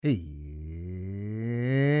It's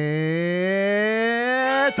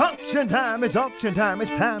auction time. It's auction time. It's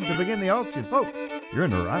time to begin the auction, folks. You're in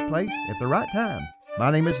the right place at the right time. My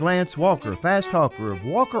name is Lance Walker, fast talker of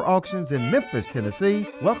Walker Auctions in Memphis, Tennessee.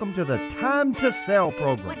 Welcome to the Time to Sell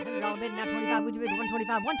program. $100 bid, now 25, would you bid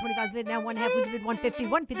 125, 125's bid, now 1/2, would you bid 150,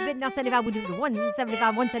 150 bid, now 75, would you bid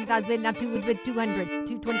 175, 175's bid, now 2, would you bid 200,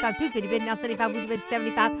 225, 250 bid, now 75, would you bid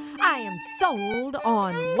 75. I am sold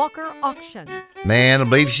on Walker Auctions. Man, I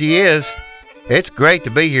believe she is. It's great to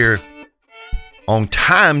be here on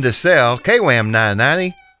Time to Sell, KWAM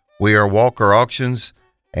 990. We are Walker Auctions,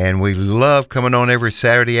 and we love coming on every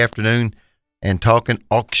Saturday afternoon and talking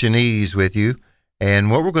auctionees with you. And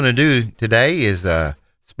what we're going to do today is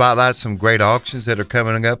spotlight some great auctions that are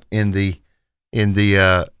coming up in the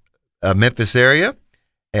Memphis area.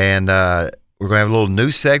 And we're going to have a little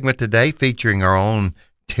new segment today featuring our own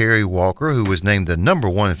Terry Walker, who was named the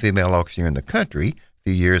 #1 female auctioneer in the country a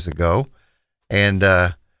few years ago. And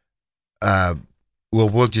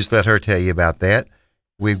we'll just let her tell you about that.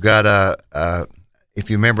 We've got if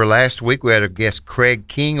you remember last week, we had a guest, Craig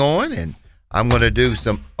King, on, and I'm going to do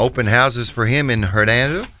some open houses for him in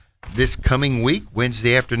Hernando this coming week,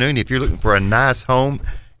 Wednesday afternoon. If you're looking for a nice home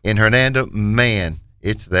in Hernando, man,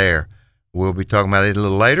 it's there. We'll be talking about it a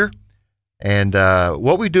little later. And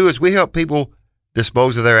what we do is we help people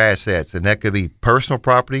dispose of their assets, and that could be personal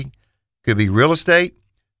property, could be real estate,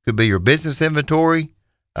 could be your business inventory.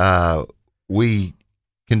 We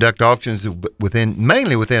conduct auctions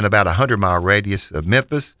mainly within about a 100-mile radius of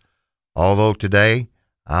Memphis, although today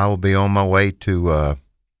I will be on my way to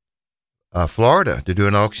Florida to do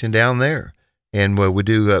an auction down there. And we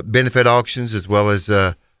do benefit auctions as well as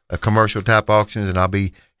a commercial type auctions, and I'll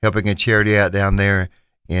be helping a charity out down there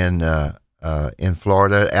in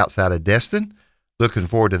Florida outside of Destin. Looking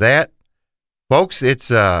forward to that. Folks, it's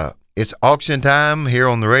auction time here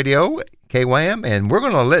on the radio, KWAM, and we're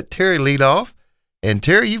going to let Terry lead off. And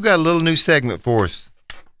Terry, you've got a little new segment for us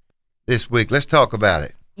this week. Let's talk about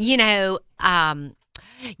it. Yeah,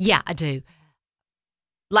 I do.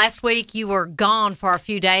 Last week you were gone for a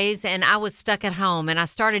few days, and I was stuck at home, and I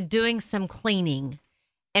started doing some cleaning.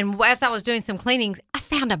 And as I was doing some cleaning, I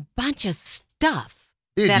found a bunch of stuff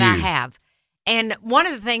I have. And one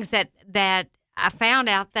of the things that I found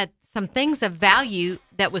out that some things of value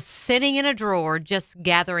that was sitting in a drawer just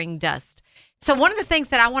gathering dust. So one of the things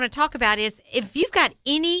that I want to talk about is if you've got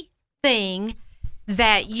anything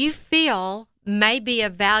that you feel may be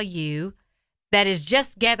of value that is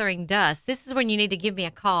just gathering dust, this is when you need to give me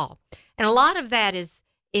a call. And a lot of that is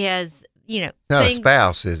Not a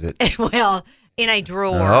spouse, is it? Well, in a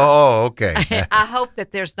drawer. Oh, okay. I hope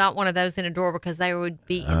that there's not one of those in a drawer because they would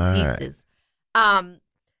be in pieces. Right.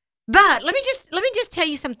 But let me just tell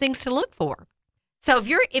you some things to look for. So if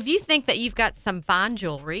you think that you've got some fine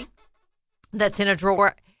jewelry that's in a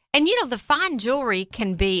drawer, and the fine jewelry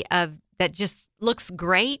can be that just looks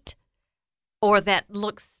great or that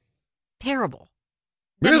looks terrible.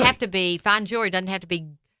 Doesn't have to be fine jewelry. Doesn't have to be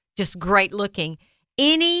just great looking.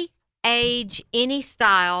 Any age, any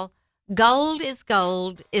style. Gold is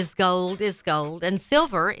gold, is gold, is gold, and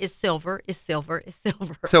silver is silver, is silver, is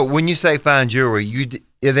silver. So when you say fine jewelry,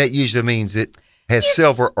 that usually means it has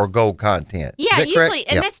silver or gold content. Yeah, usually,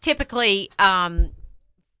 correct? And that's typically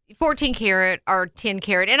 14 karat or 10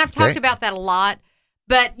 karat. And I've talked about that a lot,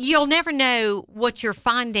 but you'll never know what you're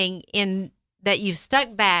finding in that you've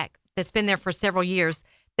stuck back that's been there for several years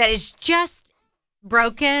that is just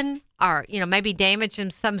broken or, maybe damaged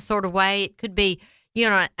in some sort of way. It could be,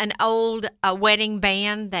 an old wedding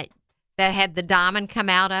band that had the diamond come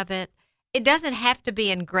out of it. It doesn't have to be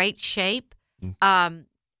in great shape, but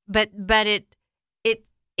it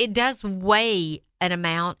does weigh an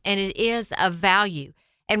amount, and it is of value.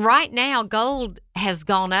 And right now, gold has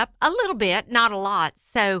gone up a little bit, not a lot.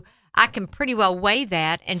 So I can pretty well weigh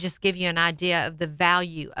that and just give you an idea of the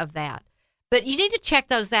value of that. But you need to check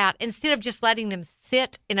those out instead of just letting them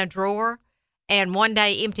sit in a drawer and one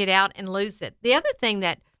day empty it out and lose it. The other thing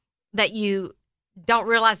that you don't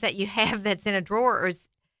realize that you have that's in a drawer is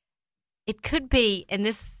it could be, and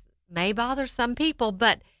this may bother some people,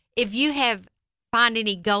 but if you find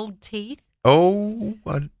any gold teeth. Oh,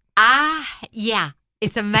 what?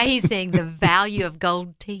 It's amazing the value of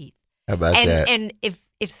gold teeth. How about that? And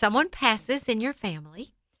if someone passes in your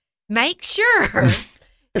family, make sure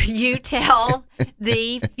you tell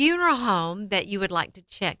the funeral home that you would like to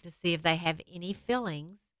check to see if they have any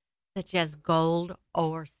fillings such as gold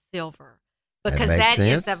or silver. Because that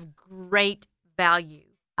is of great value,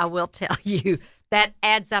 I will tell you. That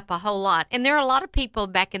adds up a whole lot. And there are a lot of people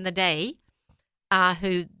back in the day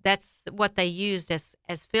who that's what they used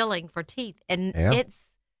as filling for teeth. And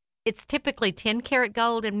it's typically 10 karat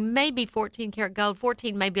gold and maybe 14 karat gold.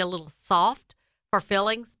 14 may be a little soft for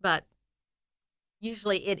fillings, but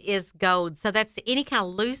usually it is gold. So that's any kind of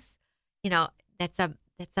loose, that's a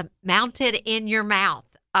mounted in your mouth,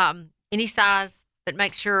 any size, but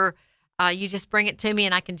make sure you just bring it to me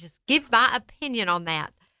and I can just give my opinion on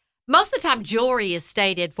that. Most of the time, jewelry is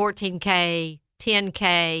stated 14K,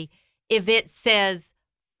 10K. If it says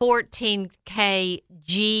 14K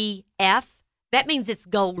GF, that means it's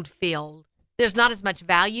gold filled. There's not as much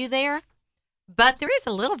value there, but there is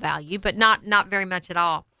a little value, but not very much at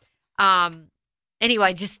all.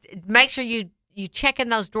 Anyway, just make sure you check in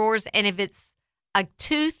those drawers, and if it's a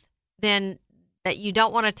tooth then that you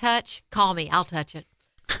don't want to touch, call me. I'll touch it.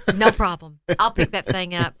 No problem. I'll pick that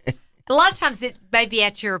thing up. A lot of times it may be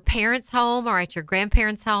at your parents' home or at your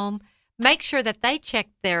grandparents' home. Make sure that they check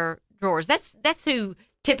their drawers. That's who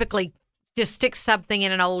typically just sticks something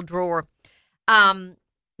in an old drawer.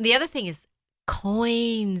 The other thing is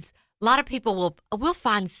coins. A lot of people will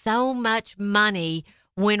find so much money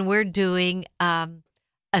when we're doing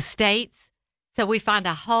estates. So we find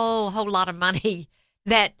a whole lot of money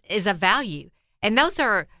that is of value. And those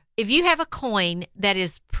are, if you have a coin that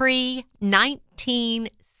is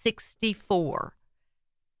pre-1964,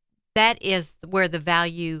 that is where the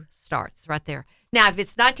value starts right there. Now, if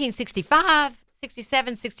it's 1965,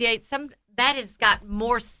 67, 68, that has got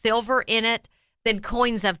more silver in it than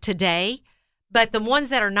coins of today. But the ones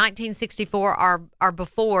that are 1964 are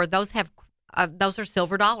before, those are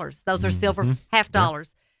silver dollars. Those are silver half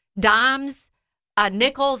dollars. Dimes,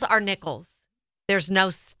 nickels are nickels. There's no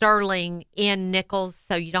sterling in nickels,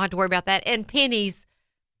 so you don't have to worry about that. And pennies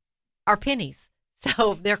are pennies,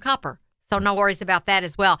 so they're copper. So no worries about that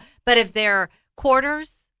as well. But if they're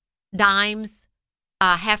quarters, dimes,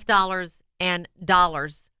 half dollars, and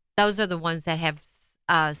dollars, those are the ones that have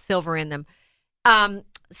silver in them.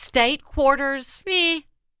 State quarters,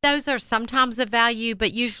 those are sometimes of value,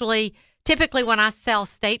 but typically when I sell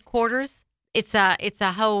state quarters, it's a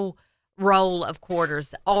whole roll of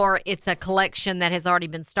quarters, or it's a collection that has already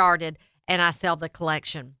been started and I sell the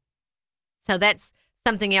collection. So that's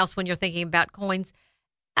something else when you're thinking about coins.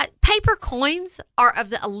 Paper coins are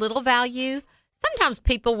of a little value. Sometimes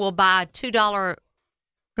people will buy a $2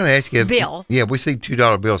 I'm going to ask you, bill. Yeah, we see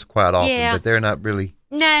 $2 bills quite often, Yeah. but they're not really.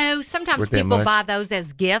 No, sometimes worth that people much. buy those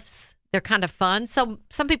as gifts. They're kind of fun. So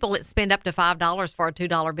some people spend up to $5 for a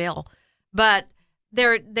 $2 bill. But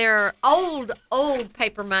their old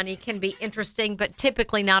paper money can be interesting, but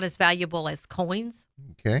typically not as valuable as coins.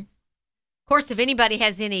 Okay. Of course, if anybody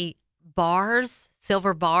has any bars,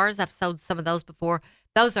 silver bars, I've sold some of those before.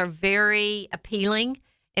 Those are very appealing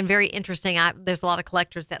and very interesting. There's a lot of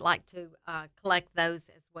collectors that like to collect those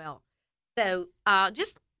as well. So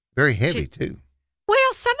just Very heavy, too.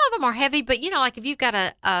 well, some of them are heavy, but like if you've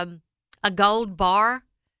got a gold bar,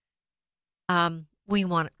 we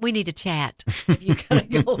need to chat. If you've got a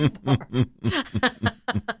gold bar.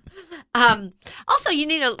 Also, you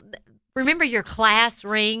need to remember your class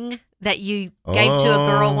ring that you gave to a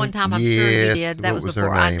girl one time. I'm sure you did. That What was her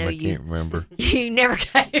before I name? knew I you. can't remember. You never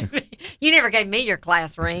gave me your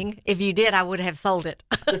class ring. If you did, I would have sold it.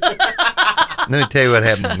 Let me tell you what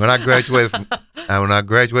happened. When I graduated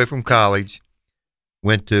from college,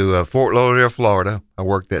 went to Fort Lauderdale, Florida. I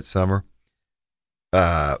worked that summer.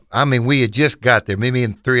 We had just got there, me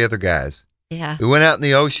and 3 other guys. Yeah. We went out in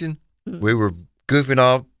the ocean. We were goofing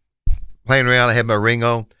off, playing around. I had my ring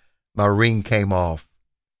on. My ring came off.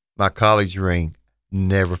 My college ring.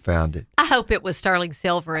 Never found it. I hope it was sterling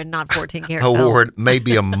silver and not 14 karat I gold. wore it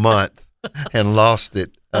maybe a month and lost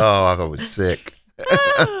it. Oh, I was sick.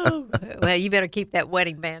 Oh, well, you better keep that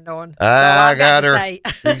wedding band on. I got her. Say.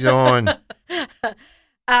 She's on.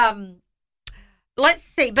 Let's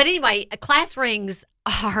see. But anyway, class rings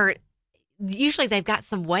are usually they've got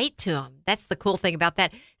some weight to them. That's the cool thing about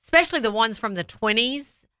that, especially the ones from the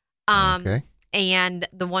 20s Okay. and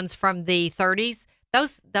the ones from the 30s.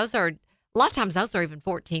 Those are a lot of times those are even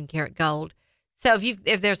 14 karat gold. So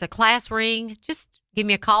if there's a class ring, just give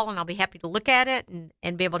me a call and I'll be happy to look at it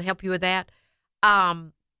and be able to help you with that.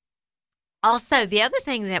 Also, the other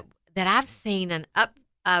thing that I've seen an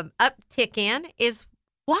uptick in is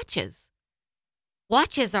watches.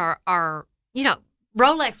 Watches are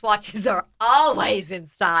Rolex watches are always in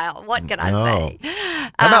style. What can I say?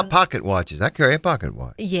 How about pocket watches? I carry a pocket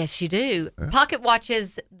watch. Yes, you do. Pocket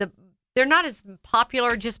watches, they're not as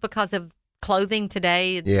popular just because of clothing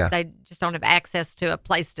today. Yeah. They just don't have access to a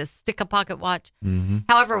place to stick a pocket watch. Mm-hmm.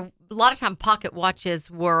 However, a lot of time pocket watches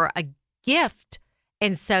were a gift,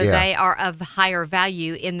 and so they are of higher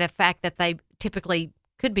value in the fact that they typically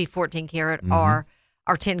could be 14 karat or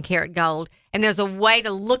are 10 karat gold. And there's a way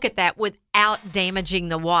to look at that without damaging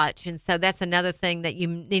the watch. And so that's another thing that you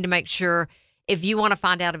need to make sure if you want to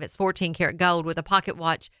find out if it's 14 karat gold with a pocket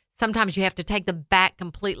watch. Sometimes you have to take the back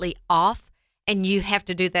completely off, and you have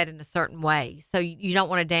to do that in a certain way. So you don't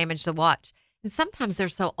want to damage the watch. And sometimes they're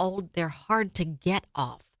so old, they're hard to get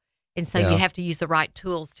off. And so you have to use the right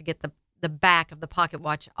tools to get the back of the pocket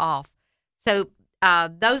watch off. So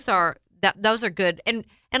those are good. And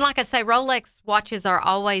like I say, Rolex watches are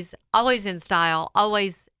always in style,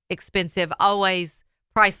 always expensive, always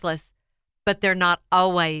priceless, but they're not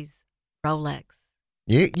always Rolex.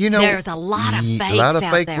 You know, there's a lot of fakes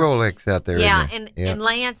fake there. Rolex out there. Yeah, isn't and, there? and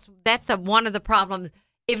Lance, that's one of the problems.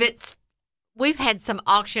 We've had some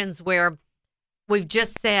auctions where we've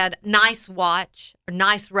just said nice watch or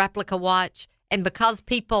nice replica watch, and because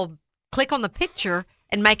people click on the picture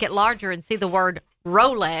and make it larger and see the word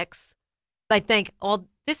Rolex, they think, oh,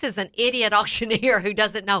 this is an idiot auctioneer who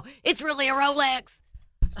doesn't know it's really a Rolex.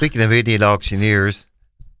 Speaking of idiot auctioneers,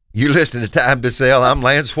 you're listening to Time to Sell. I'm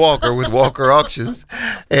Lance Walker with Walker Auctions.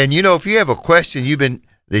 And, you know, if you have a question,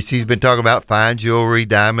 she's been talking about fine jewelry,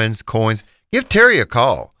 diamonds, coins, give Terry a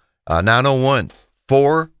call,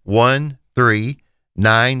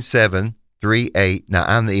 901-413-9738. Now,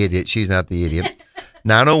 I'm the idiot. She's not the idiot.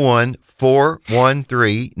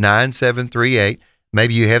 901-413-9738.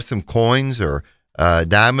 Maybe you have some coins or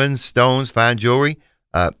diamonds, stones, fine jewelry.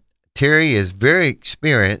 Terry is very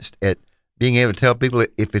experienced at being able to tell people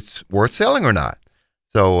if it's worth selling or not.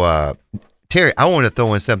 So, Terry, I want to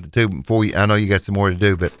throw in something too before I know you got some more to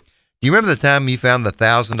do, but do you remember the time you found the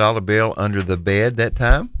 $1,000 bill under the bed that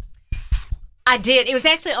time? I did. It was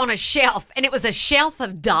actually on a shelf, and it was a shelf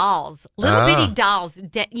of dolls, little bitty dolls,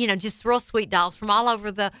 just real sweet dolls from all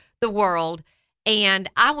over the world. And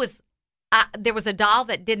there was a doll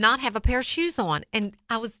that did not have a pair of shoes on, and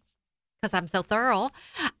because I'm so thorough,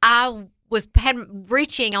 I was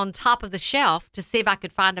reaching on top of the shelf to see if I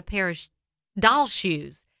could find a pair of doll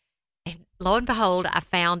shoes. And lo and behold, I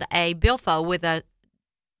found a billfold with a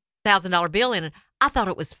 $1,000 bill in it. I thought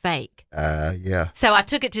it was fake. Yeah. So I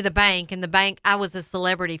took it to the bank, and I was a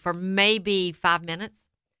celebrity for maybe 5 minutes.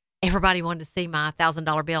 Everybody wanted to see my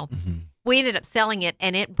 $1,000 bill. Mm-hmm. We ended up selling it,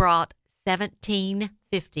 and it brought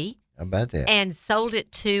 $1,750. How about that? And sold it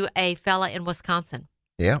to a fella in Wisconsin.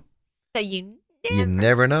 Yeah. So you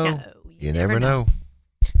never know. You never know.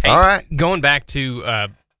 Hey, all right. Going back to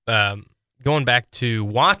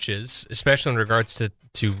watches, especially in regards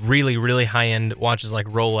to really, really high-end watches like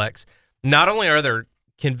Rolex, not only are there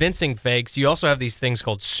convincing fakes, you also have these things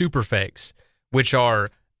called super fakes, which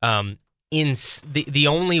are the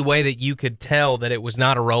only way that you could tell that it was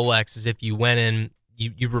not a Rolex is if you went in,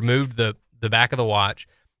 you removed the back of the watch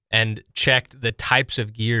and checked the types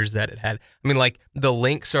of gears that it had. I mean, like, the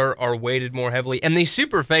links are weighted more heavily, and these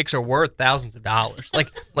super fakes are worth thousands of dollars.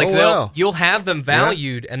 You'll have them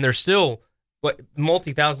valued, and they're still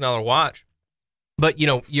multi-$1,000 watch. But, you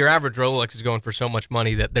know, your average Rolex is going for so much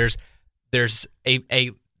money that there's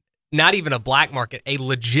a not even a black market, a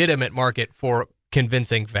legitimate market for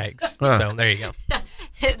convincing fakes. So there you go.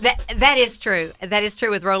 That is true. That is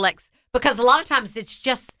true with Rolex, because a lot of times it's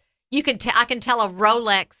just I can tell a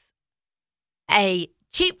Rolex, a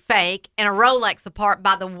cheap fake, and a Rolex apart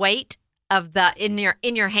by the weight of in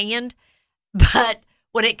your hand. But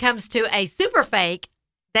when it comes to a super fake,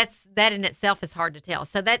 that in itself is hard to tell.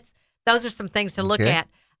 So those are some things to look at.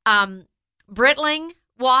 Breitling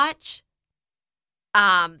watch,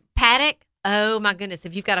 Patek. Oh my goodness!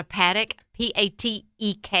 If you've got a Patek,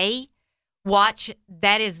 Patek watch,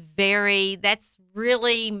 that's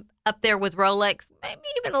really up there with Rolex, maybe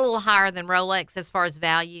even a little higher than Rolex as far as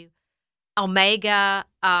value. Omega,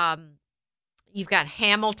 you've got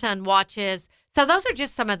Hamilton watches. So those are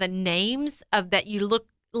just some of the names that you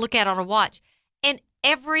look at on a watch. And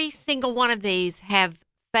every single one of these have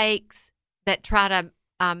fakes that try to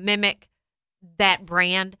mimic that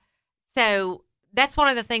brand. So that's one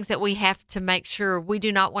of the things that we have to make sure. We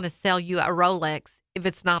do not want to sell you a Rolex if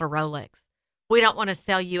it's not a Rolex. We don't want to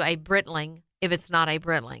sell you a Breitling if it's not a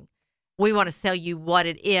Breitling. We want to sell you what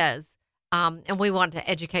it is, and we want to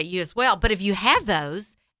educate you as well. But if you have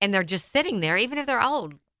those and they're just sitting there, even if they're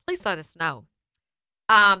old, please let us know.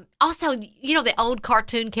 Also, you know, the old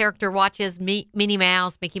cartoon character watches, Minnie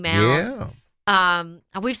Mouse, Mickey Mouse. Yeah.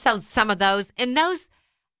 We've sold some of those, and those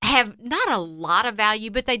have not a lot of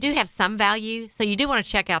value, but they do have some value. So you do want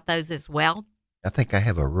to check out those as well. I think I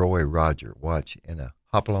have a Roy Roger watch and a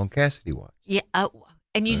Hopalong Cassidy watch. Yeah.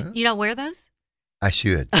 And you don't wear those? I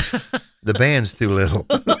should. The band's too little.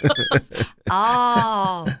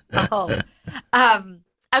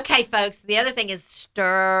 Okay, folks. The other thing is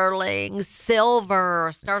sterling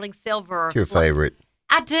silver. Sterling silver. What's your favorite?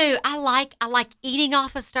 I do. I like eating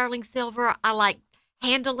off of sterling silver. I like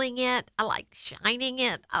handling it. I like shining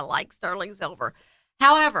it. I like sterling silver.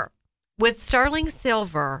 However, with sterling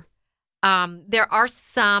silver, there are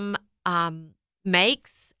some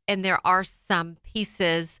makes and there are some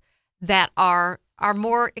pieces that are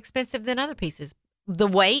more expensive than other pieces. The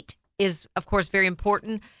weight is, of course, very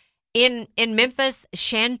important. In Memphis,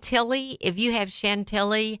 Chantilly, if you have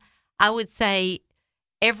Chantilly, I would say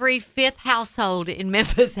every fifth household in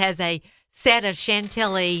Memphis has a set of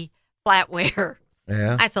Chantilly flatware.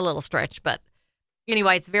 Yeah. That's a little stretch, but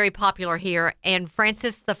anyway, it's very popular here. And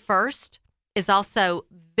Francis I is also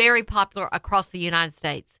very popular across the United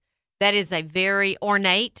States. That is a very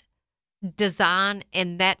ornate design,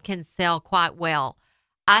 and that can sell quite well.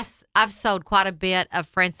 I've sold quite a bit of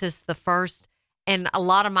Francis I, and a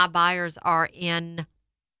lot of my buyers are in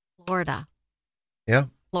Florida. Yeah.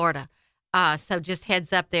 Florida. So just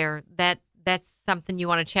heads up there. That's something you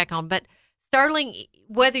want to check on. But sterling,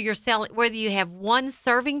 whether you have one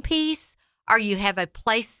serving piece or you have a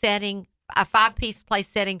 5-piece place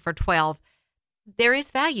setting for 12, there is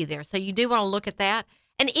value there. So you do want to look at that.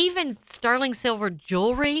 And even sterling silver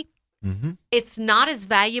jewelry, it's not as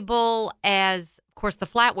valuable as, of course, the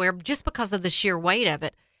flatware, just because of the sheer weight of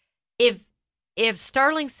it. If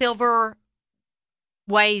sterling silver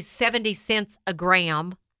weighs 70 cents a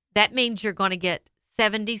gram, that means you're going to get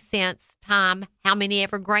 70 cents times how many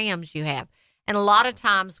ever grams you have. And a lot of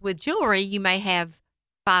times with jewelry, you may have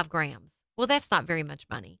 5 grams. Well, that's not very much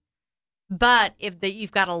money. But if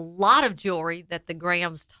you've got a lot of jewelry that the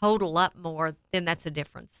grams total up more, then that's a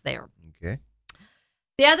difference there. Okay.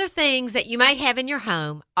 The other things that you might have in your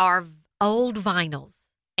home are old vinyls.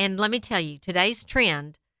 And let me tell you, today's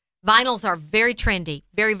trend, vinyls are very trendy,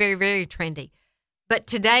 very, very, very trendy. But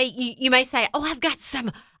today you may say, "Oh, I've got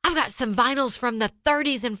some vinyls from the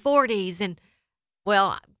 30s and 40s." And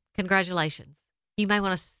well, congratulations. You may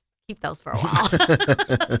want to keep those for a while.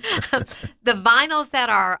 The vinyls that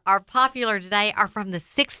are popular today are from the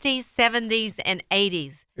 60s, 70s, and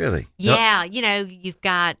 80s. Really? Yeah, you've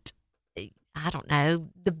got, I don't know,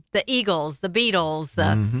 the Eagles, the Beatles,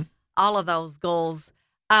 all of those goals.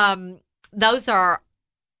 Those are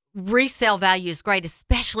resale value is great,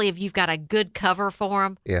 especially if you've got a good cover for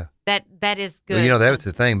them. Yeah. That is good. Well, that was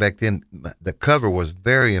the thing back then. The cover was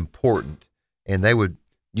very important, and they would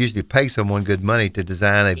usually pay someone good money to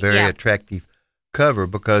design a very attractive cover,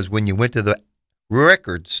 because when you went to the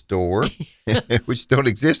record store, which don't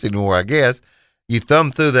exist anymore, I guess, you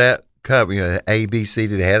thumb through that cover, the A, B, C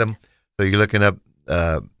that had them. So you're looking up,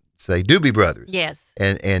 say, Doobie Brothers. Yes.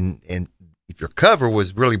 And if your cover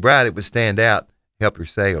was really bright, it would stand out, help your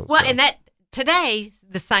sales. Well, so. and that today,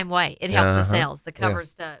 the same way. It helps the sales. The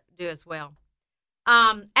covers do as well.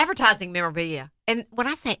 Advertising memorabilia. And when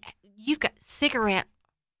I say you've got cigarette,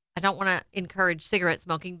 I don't want to encourage cigarette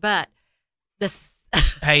smoking, but this.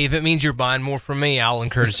 Hey, if it means you're buying more from me, I'll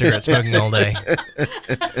encourage cigarette smoking all day.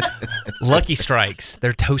 Lucky Strikes.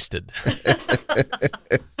 They're toasted.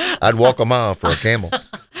 I'd walk a mile for a Camel.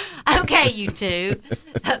 Okay, you two.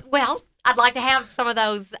 Well, I'd like to have some of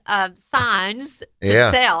those signs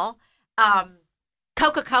to sell.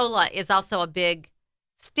 Coca-Cola is also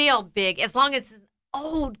still big, as long as it's an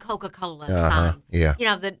old Coca-Cola sign. Yeah.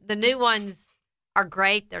 The new ones are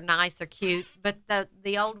great. They're nice. They're cute. But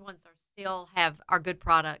the old ones are good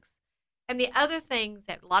products. And the other things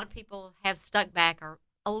that a lot of people have stuck back are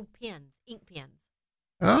old pens, ink pens.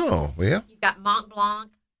 Oh, yeah. You've got Mont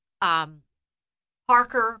Blanc,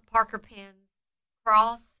 Parker pens,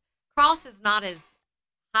 Cross. Cross is not as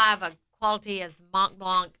high of a quality as Mont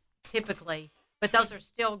Blanc typically, but those are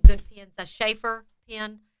still good pens. A Schaefer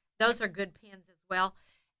pen, those are good pens as well.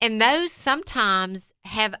 And those sometimes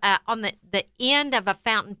have on the end of a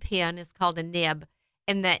fountain pen is called a nib,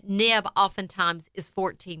 and that nib oftentimes is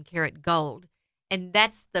 14 karat gold, and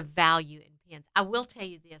that's the value in pens. I will tell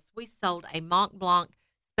you this: we sold a Mont Blanc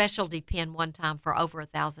specialty pen one time for over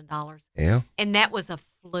 $1,000. Yeah, and that was a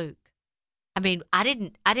fluke. I mean, I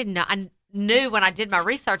didn't know. I knew when I did my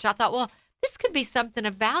research. I thought, well, this could be something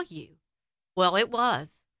of value. Well, it was,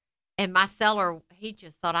 and my seller, he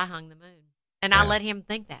just thought I hung the moon. And I let him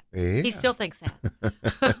think that. Yeah. He still thinks that.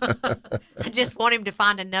 I just want him to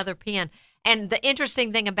find another pen. And the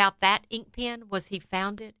interesting thing about that ink pen was he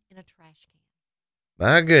found it in a trash can.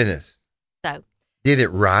 My goodness. So. Did it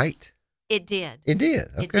right? It did. It did.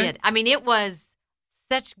 Okay. It did. I mean, it was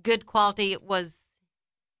such good quality. It was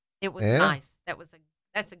nice.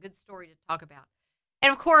 That's a good story to talk about.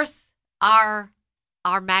 And of course, our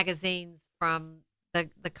magazines from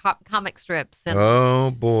comic strips. And,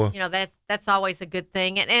 Oh boy. you know, that's always a good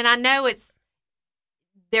thing. And I know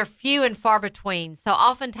they're few and far between. So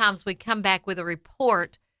oftentimes we come back with a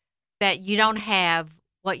report that you don't have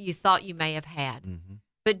what you thought you may have had. Mm-hmm.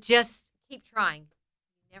 But just keep trying.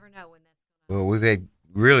 You never know when that's going to Well, we've had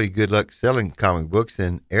really good luck selling comic books,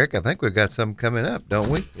 and Eric, I think we've got some coming up, don't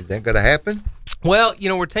we? Is that going to happen? Well, you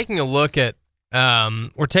know, we're taking a look at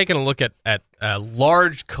a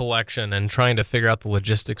large collection and trying to figure out the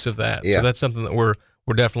logistics of that. Yeah. So that's something that we're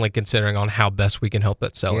definitely considering on how best we can help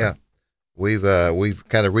that seller. Yeah. We've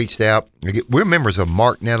kind of reached out. We're members of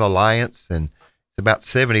MarkNet Alliance, and it's about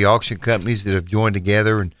 70 auction companies that have joined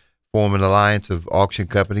together and form an alliance of auction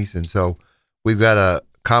companies. And so we've got a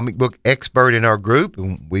comic book expert in our group,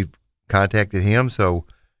 and we've contacted him. So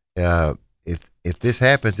if this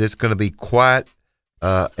happens, it's going to be quite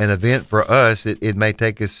an event for us. It may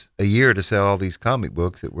take us a year to sell all these comic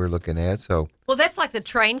books that we're looking at. So Well, that's like the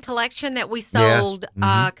train collection that we sold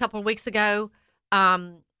a couple of weeks ago.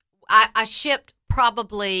 I shipped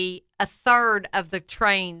probably a third of the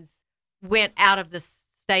trains went out of the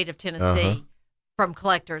state of Tennessee from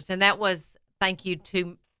collectors, and that was thank you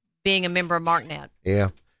to being a member of MarkNet. yeah,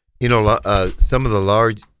 you know, one of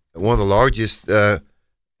the largest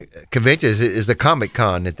conventions is the Comic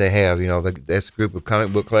Con that they have. You know, that's a group of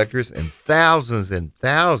comic book collectors, and thousands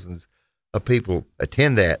of people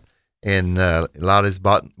attend that, and a lot is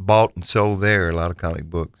bought and sold there. A lot of comic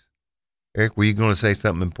books. Eric, were you going to say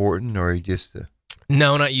something important, or you just?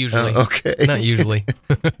 No, not usually. Okay, Not usually.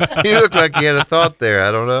 You look like you had a thought there.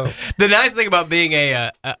 I don't know. The nice thing about being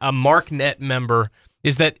a MarkNet member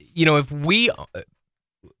is that, you know,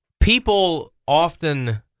 people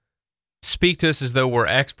often speak to us as though we're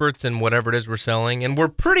experts in whatever it is we're selling, and we're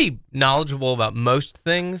pretty knowledgeable about most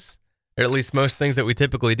things, or at least most things that we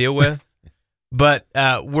typically deal with. But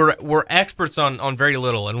we're experts on very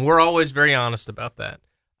little, and we're always very honest about that.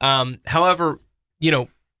 However, you know,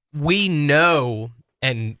 we know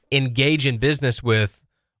and engage in business with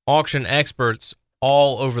auction experts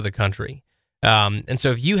all over the country. And so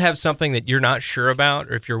if you have something that you're not sure about,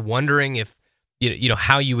 or if you're wondering if, you know,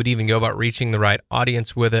 how you would even go about reaching the right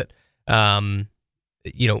audience with it,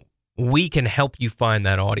 you know, we can help you find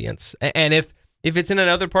that audience. And if it's in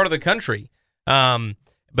another part of the country,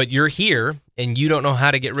 but you're here and you don't know how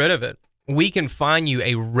to get rid of it, we can find you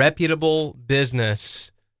a reputable business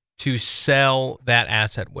to sell that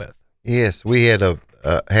asset with. Yes, we had a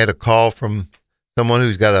call from someone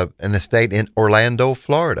who's got an estate in Orlando,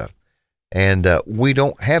 Florida, and we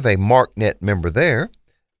don't have a MarkNet member there,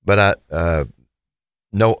 but I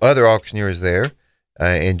know other auctioneers there,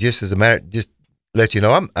 and just as a matter, just let you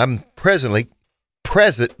know, I'm presently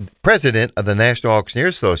president of the National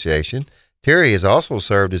Auctioneers Association. Terry has also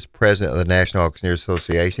served as president of the National Auctioneers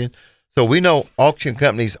Association, so we know auction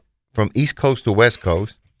companies from East Coast to West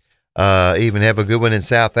Coast. Even have a good one in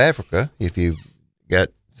South Africa if you got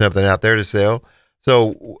something out there to sell.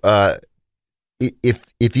 So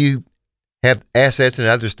if you have assets in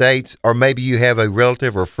other states, or maybe you have a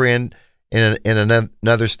relative or friend in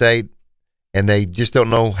another state, and they just don't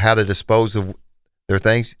know how to dispose of their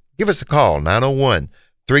things, give us a call,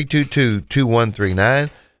 901-322-2139.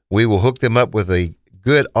 We will hook them up with a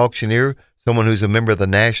good auctioneer, someone who's a member of the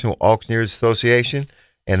National Auctioneers Association.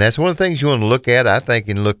 And that's one of the things you want to look at, I think,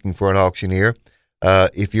 in looking for an auctioneer.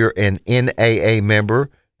 If you're an NAA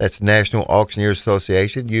member, that's National Auctioneers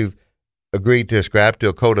Association, you've agreed to ascribe to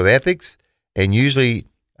a code of ethics. And usually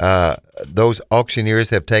those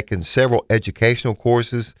auctioneers have taken several educational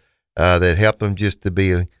courses that help them just to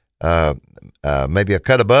be maybe a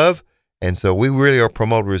cut above. And so we really are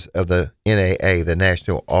promoters of the NAA, the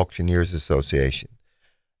National Auctioneers Association.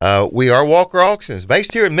 We are Walker Auctions,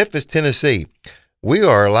 based here in Memphis, Tennessee. We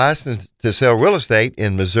are licensed to sell real estate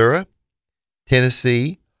in Missouri,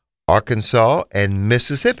 Tennessee, Arkansas, and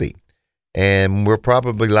Mississippi. And we're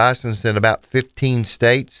probably licensed in about 15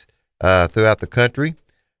 states throughout the country,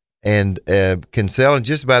 and can sell in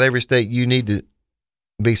just about every state you need to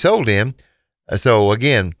be sold in. So,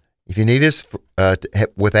 again, if you need us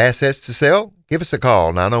with assets to sell, give us a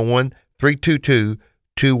call,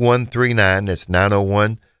 901-322-2139. That's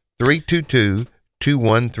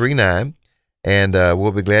 901-322-2139. And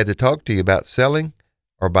we'll be glad to talk to you about selling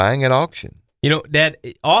or buying at auction. You know, Dad,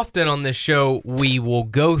 often on this show, we will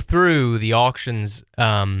go through the auctions. You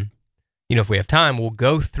know, if we have time, we'll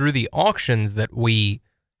go through the auctions that we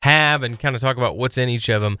have and kind of talk about what's in each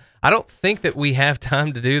of them. I don't think that we have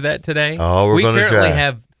time to do that today. Oh, we're going to try. We currently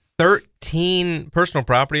have 13 personal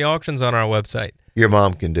property auctions on our website. Your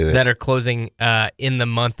mom can do it. That are closing in the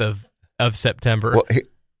month of September. Well,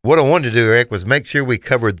 what I wanted to do, Eric, was make sure we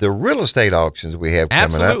covered the real estate auctions we have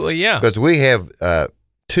coming up. Absolutely, yeah. Because we have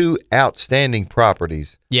 2 outstanding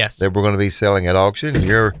properties Yes. that we're going to be selling at auction.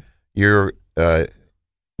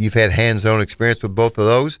 You've had hands-on experience with both of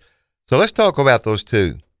those. So let's talk about those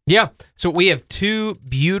 2. Yeah. So we have 2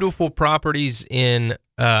 beautiful properties in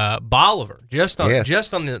Bolivar, just on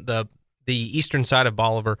the eastern side of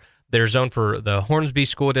Bolivar. They're zoned for the Hornsby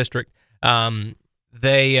School District. One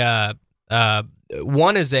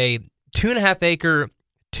is a 2.5-acre,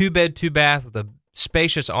 2-bed, 2-bath with a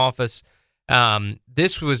spacious office.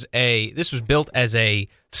 This was built as a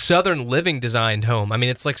Southern Living designed home. I mean,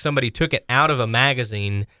 it's like somebody took it out of a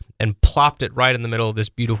magazine and plopped it right in the middle of this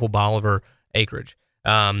beautiful Bolivar acreage.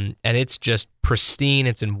 And it's just pristine.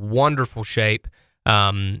 It's in wonderful shape.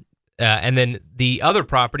 And then the other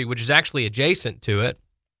property, which is actually adjacent to it,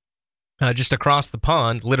 just across the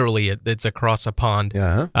pond, literally it's across a pond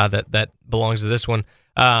that belongs to this one.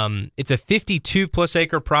 It's a 52+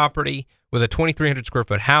 acre property with a 2,300 square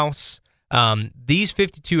foot house. These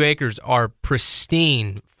 52 acres are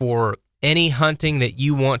pristine for any hunting that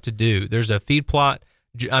you want to do. There's a feed plot,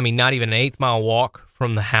 not even an 8-mile walk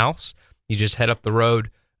from the house. You just head up the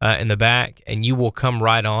road in the back, and you will come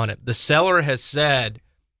right on it. The seller has said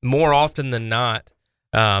more often than not,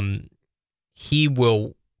 he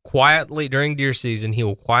will quietly, during deer season, he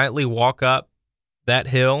will quietly walk up that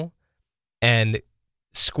hill and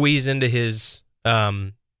squeeze into his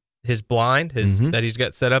blind that he's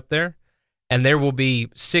got set up there, and there will be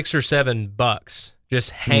 6 or 7 bucks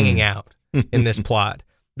just hanging out in this plot.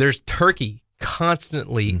 There's turkey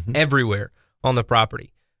constantly everywhere on the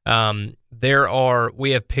property.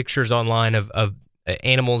 We have pictures online of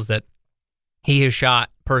animals that he has shot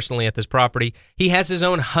personally at this property. He has his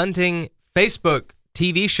own hunting Facebook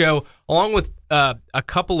TV show, along with a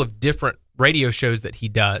couple of different radio shows that he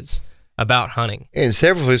does about hunting. And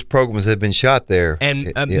several of his programs have been shot there.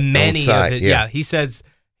 And many of it, he says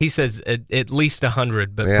at least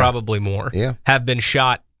 100, but probably more, have been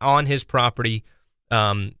shot on his property.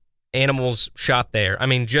 Animals shot there. I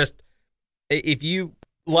mean, just if you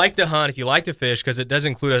like to hunt, if you like to fish, because it does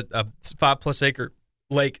include a 5+ acre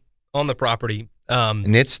lake on the property.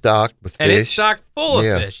 And it's stocked with fish. And it's stocked full of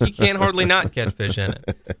fish. You can't hardly not catch fish in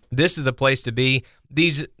it. This is the place to be.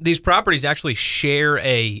 These properties actually share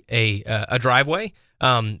a driveway.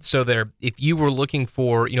 So if you were looking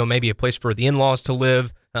for, maybe a place for the in-laws to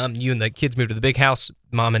live, you and the kids moved to the big house,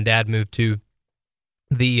 mom and dad moved to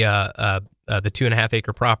the 2.5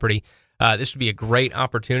 acre property. This would be a great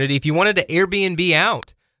opportunity. If you wanted to Airbnb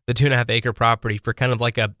out the 2.5 acre property for kind of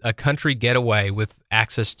like a country getaway with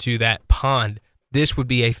access to that pond, this would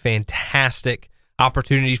be a fantastic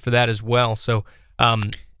opportunity for that as well. So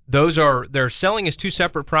they're selling as 2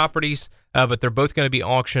 separate properties, but they're both going to be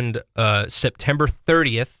auctioned September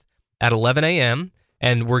 30th at 11 a.m.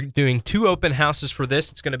 And we're doing 2 open houses for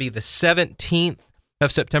this. It's going to be the 17th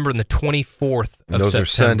of September and the 24th of September. Those are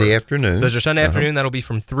Sunday afternoon. Those are Sunday afternoon. That'll be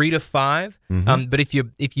from 3 to 5. But if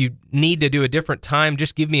you need to do a different time,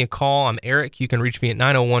 just give me a call. I'm Eric. You can reach me at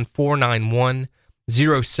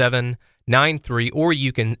 901-491-0793, or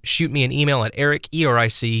you can shoot me an email at Eric,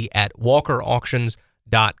 ERIC, at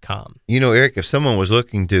walkerauctions.com. Eric, if someone was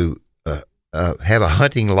looking to have a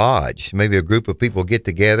hunting lodge, maybe a group of people get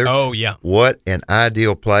together. Oh, yeah. What an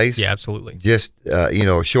ideal place. Yeah, absolutely. Just,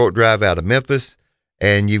 a short drive out of Memphis,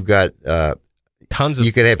 and you've got tons of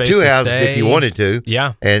you could have space 2 to houses stay. if you wanted to.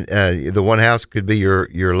 Yeah. And the one house could be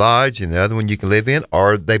your lodge, and the other one you can live in,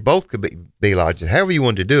 or they both could be lodges. However you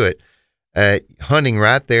want to do it. Hunting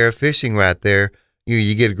right there, fishing right there.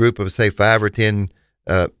 You get a group of, say, 5 or 10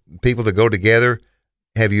 people that go together,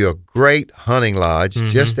 have you a great hunting lodge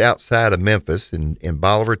just outside of Memphis in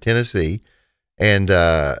Bolivar, Tennessee. And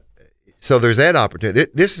so there's that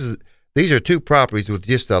opportunity. These are 2 properties with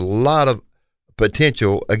just a lot of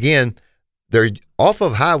potential. Again, they're off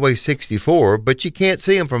of Highway 64, but you can't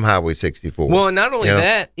see them from Highway 64. Well, and not only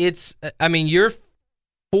that, you're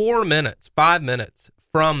 5 minutes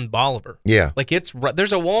from Bolivar. Yeah. Like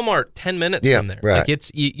there's a Walmart 10 minutes from there. Right.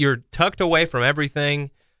 Like you're tucked away from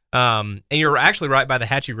everything. And you're actually right by the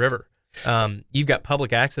Hatchie River. You've got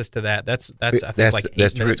public access to that. That's I think like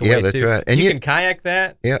 8 minutes away too. Yeah, that's right. And you can kayak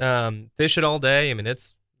that. Yeah. Fish it all day. I mean,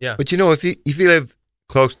 it's But if you live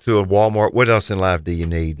close to a Walmart, what else in life do you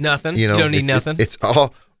need? Nothing. You don't need nothing. It's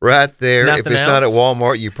all right there. Nothing if it's else. Not at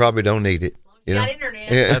Walmart, you probably don't need it. You got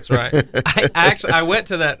internet. Yeah. That's right. I went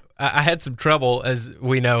to that. I had some trouble, as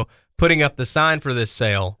we know, putting up the sign for this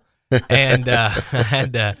sale, and I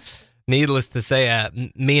had. Needless to say,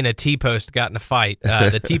 me and a T-Post got in a fight.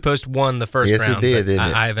 The T-Post won the first round. Yes, it did, didn't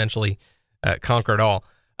it? I eventually conquered all.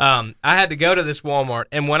 I had to go to this Walmart,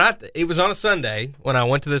 and it was on a Sunday when I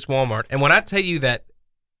went to this Walmart, and when I tell you that,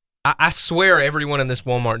 I swear everyone in this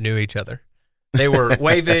Walmart knew each other. They were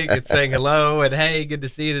waving and saying hello and, hey, good to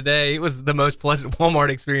see you today. It was the most pleasant Walmart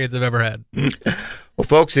experience I've ever had. Well,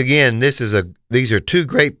 folks, again, these are two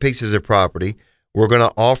great pieces of property. We're going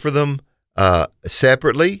to offer them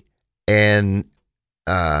separately, and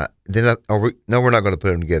we're not going to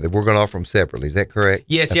put them together. We're going to offer them separately. Is that correct?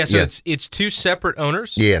 Yes. So it's two separate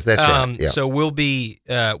owners. Yes, that's right. Yeah. So we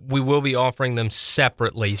will be offering them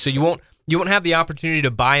separately. So you won't have the opportunity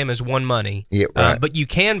to buy them as one money. Yeah, right. But you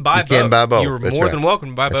can buy both. You're more than welcome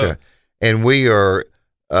to buy both. Right. And we are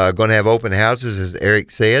going to have open houses, as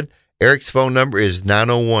Eric said. Eric's phone number is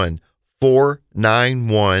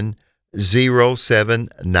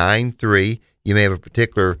 901-491-0793. You may have a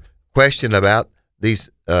particular question about these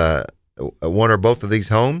one or both of these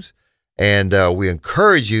homes, and we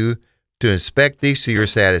encourage you to inspect these to your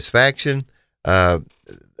satisfaction.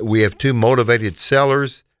 We have two motivated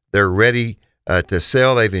sellers. They're ready to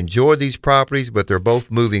sell. They've enjoyed these properties, but they're both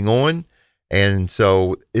moving on, and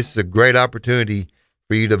so this is a great opportunity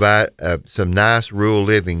for you to buy some nice rural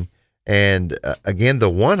living. And again, the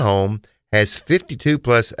one home has 52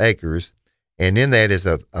 plus acres, and in that is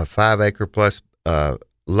a 5 acre plus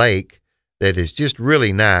lake that is just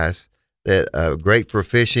really nice, that great for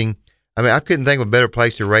fishing. I mean, I couldn't think of a better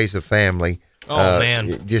place to raise a family. Oh,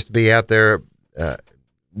 man. Just be out there.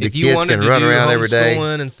 The if you kids wanted can to run do around every day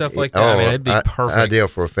and stuff like that, I mean, it'd be perfect. Ideal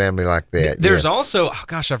for a family like that. There's also,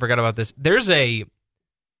 I forgot about this. There's a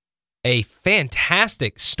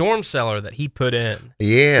fantastic storm cellar that he put in.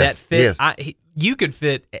 Yeah, that fit. Yes. You could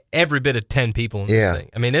fit every bit of 10 people in this thing.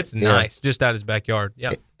 I mean, it's nice, just out his backyard.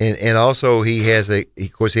 Yeah, and also he has a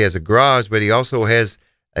garage, but he also has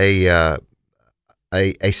a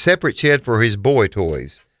separate shed for his boy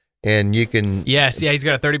toys. And you can he's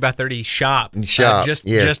got a 30 by 30 shop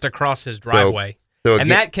just across his driveway,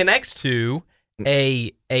 and that connects to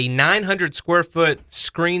a 900 square foot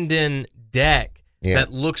screened in deck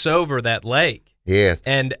that looks over that lake. Yes,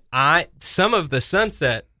 and some of the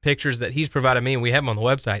sunset pictures that he's provided me, and we have them on the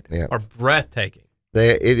website, are breathtaking.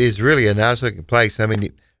 It is really a nice looking place. I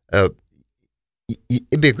mean, it'd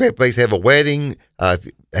be a great place to have a wedding, have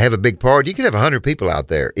a big party. You could have 100 people out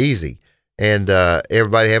there, easy. And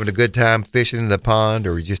everybody having a good time fishing in the pond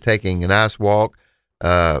or just taking a nice walk,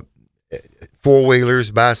 four-wheelers,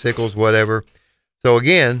 bicycles, whatever. So,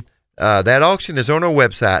 again, that auction is on our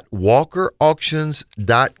website,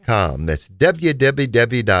 walkerauctions.com. That's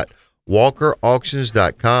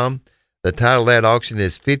www.walkerauctions.com. The title of that auction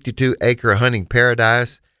is 52 Acre Hunting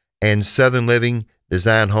Paradise and Southern Living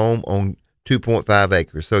Design Home on 2.5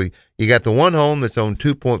 acres. So, you got the one home that's on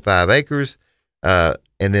 2.5 acres, and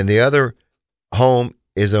then the other home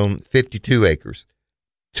is on 52 acres.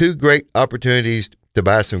 Two great opportunities to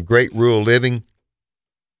buy some great rural living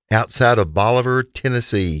outside of Bolivar,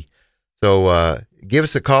 Tennessee. So give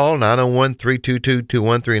us a call,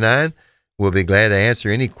 901-322-2139. We'll be glad to answer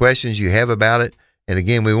any questions you have about it. And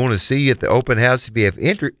again, we want to see you at the open house if you have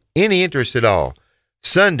any interest at all.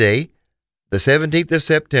 Sunday, the 17th of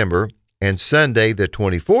September, and Sunday, the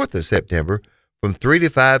 24th of September, from 3 to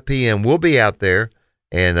 5 p.m., we'll be out there.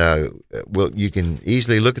 And you can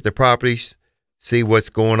easily look at the properties, see what's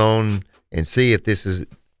going on, and see if this is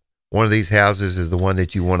one of these houses is the one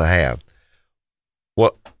that you want to have.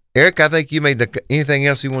 Well, Eric, I think you made anything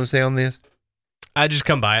else you want to say on this? I just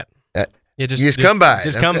come by it. Just come by it.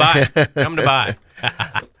 Just come by it. Come to buy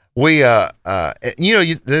it. We,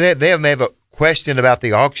 they have a question about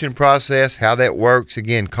the auction process, how that works.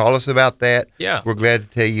 Again, call us about that. Yeah. We're glad to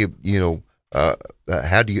tell you,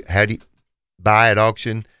 how do you buy at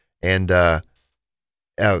auction, and well,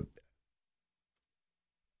 I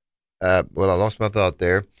lost my thought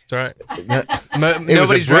there. That's right.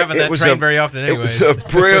 Nobody's driving that train very often anyway. It was a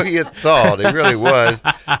brilliant thought. It really was.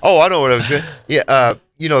 Oh, I know what I was doing. Yeah,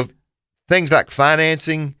 things like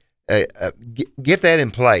financing, get that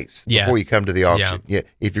in place before you come to the auction. Yeah.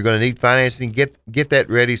 If you're going to need financing, get that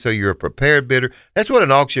ready so you're a prepared bidder. That's what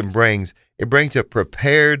an auction brings. It brings a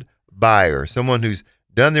prepared buyer, someone who's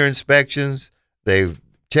done their inspections, they've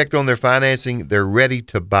checked on their financing, they're ready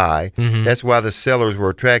to buy. Mm-hmm. That's why the sellers were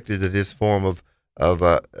attracted to this form of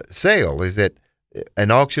sale, is that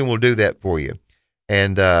an auction will do that for you.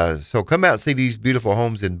 And so come out and see these beautiful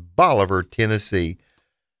homes in Bolivar, Tennessee.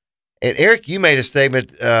 And Eric, you made a statement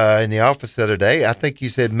in the office the other day. I think you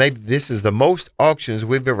said maybe this is the most auctions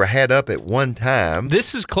we've ever had up at one time.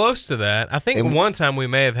 This is close to that. I think one time we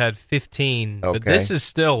may have had 15, but this is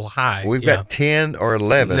still high. We've got 10 or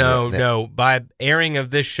 11. No. By airing of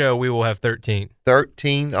this show, we will have 13.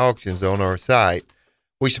 13 auctions on our site.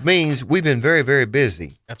 which means we've been very, very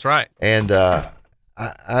busy. That's right. And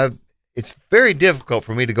it's very difficult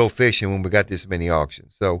for me to go fishing when we got this many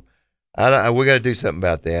auctions. So we got to do something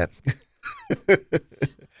about that.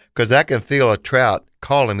 Because I can feel a trout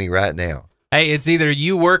calling me right now. Hey, it's either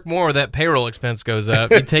you work more or that payroll expense goes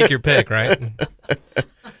up. You take your pick, right?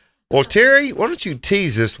 Well, Terry, why don't you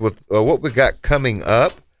tease us with what we got coming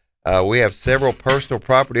up? We have several personal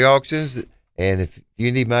property auctions, and if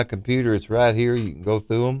you need my computer, it's right here. You can go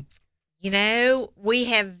through them. You know, we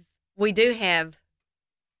do have.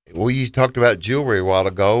 Well, you talked about jewelry a while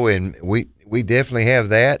ago, and we definitely have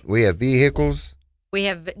that. We have vehicles. We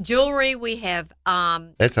have jewelry. We have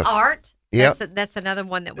That's art. Yep. That's another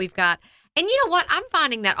one that we've got. And you know what? I'm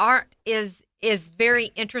finding that art is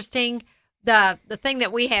very interesting. The thing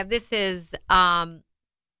that we have, this is a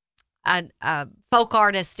folk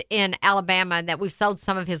artist in Alabama that we've sold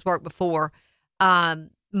some of his work before.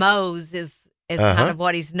 Mose is kind of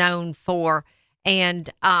what he's known for. And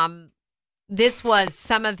this was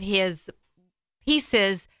some of his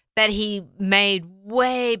pieces that he made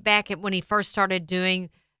way back when he first started doing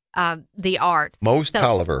the art. Mose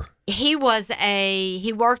Tolliver. He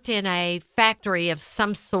worked in a factory of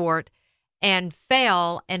some sort and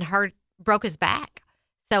fell and broke his back.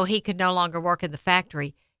 So he could no longer work in the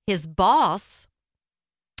factory. His boss,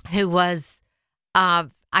 who was, I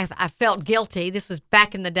felt guilty. This was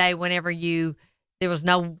back in the day whenever you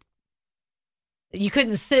couldn't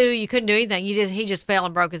sue, you couldn't do anything. He just fell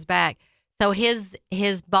and broke his back. So his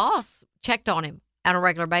boss checked on him on a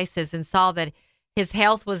regular basis and saw that his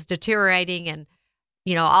health was deteriorating and,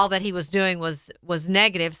 you know, all that he was doing was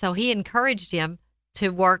negative. So he encouraged him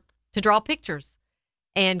to draw pictures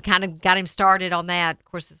and kind of got him started on that. Of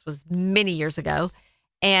course, this was many years ago.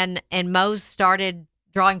 And Mose started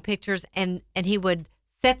drawing pictures and he would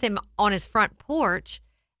set them on his front porch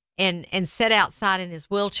and sit outside in his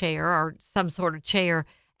wheelchair or some sort of chair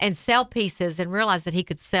and sell pieces and realize that he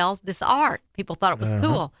could sell this art. People thought it was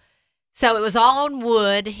cool. So it was all on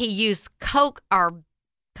wood. He used Coke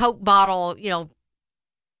bottle, you know,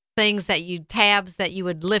 things tabs that you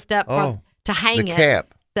would lift up to hang the it.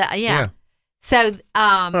 Cap. Yeah. So,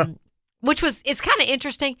 it's kind of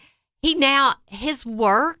interesting. His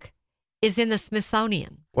work is in the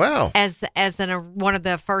Smithsonian. Wow. As one of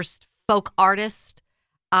the first folk artists.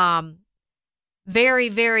 Very,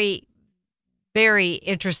 very, very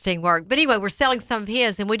interesting work. But anyway, we're selling some of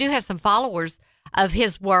his, and we do have some followers of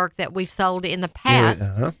his work that we've sold in the past.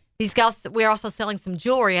 These guys, we're also selling some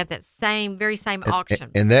jewelry at that very same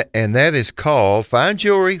auction. And that is called Fine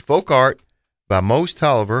Jewelry, Folk Art by Mose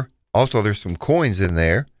Tolliver. Also, there's some coins in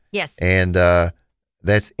there. Yes. And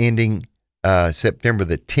that's ending September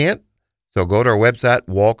the 10th. So go to our website,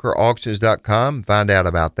 walkerauctions.com, and find out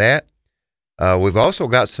about that. We've also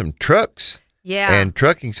got some trucks and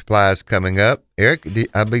trucking supplies coming up. Eric,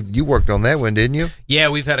 I believe you worked on that one, didn't you? Yeah,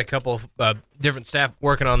 we've had a couple of different staff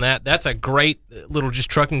working on that. That's a great little just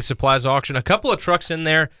trucking supplies auction. A couple of trucks in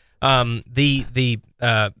there. The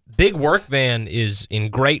big work van is in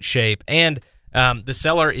great shape, and the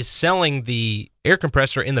seller is selling the air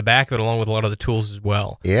compressor in the back of it along with a lot of the tools as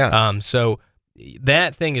well. Yeah. So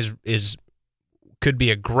that thing could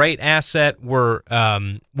be a great asset.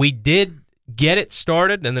 We did get it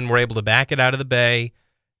started, and then we're able to back it out of the bay,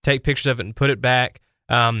 take pictures of it, and put it back.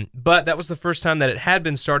 But that was the first time that it had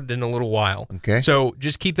been started in a little while. Okay. So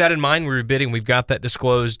just keep that in mind. We're bidding. We've got that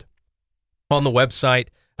disclosed on the website.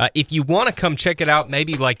 If you want to come check it out,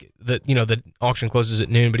 maybe like the auction closes at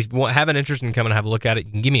noon. But if you have an interest in coming and have a look at it,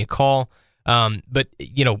 you can give me a call. But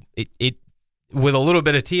it with a little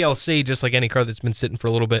bit of TLC, just like any car that's been sitting for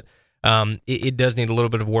a little bit, it does need a little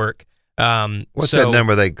bit of work. What's that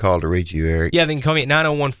number they call to reach you, Eric? Yeah, they can call me at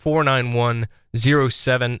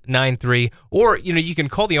 901-491-0793. Or, you can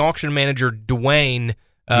call the auction manager, Dwayne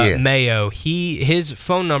Mayo. His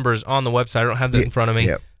phone number is on the website. I don't have that in front of me.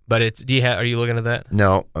 Yep. But are you looking at that?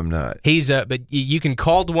 No, I'm not. But you can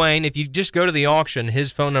call Dwayne. If you just go to the auction,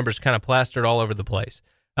 his phone number is kind of plastered all over the place.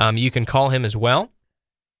 You can call him as well.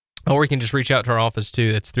 Or you can just reach out to our office,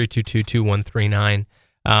 too. That's 322-2139.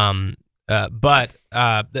 But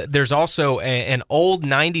there's also an old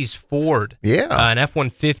 90s Ford, an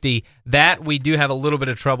F-150, that we do have a little bit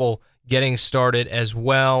of trouble getting started as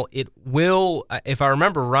well. It will, if I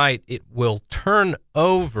remember right, it will turn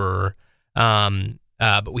over,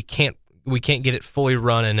 but we can't get it fully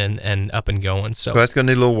running and up and going. So that's going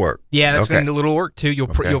to need a little work. Yeah, that's going to need a little work too.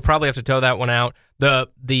 You'll probably have to tow that one out.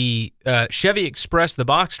 The Chevy Express, the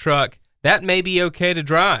box truck, that may be okay to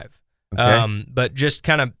drive. Okay. But just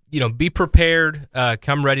kind of, be prepared,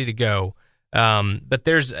 come ready to go. But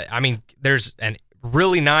there's a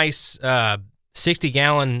really nice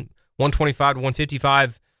 60-gallon 125 to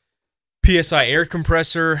 155 PSI air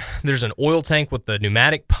compressor. There's an oil tank with the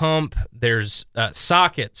pneumatic pump. There's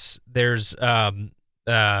sockets. There's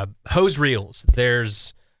hose reels.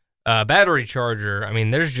 There's battery charger. I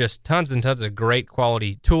mean, there's just tons and tons of great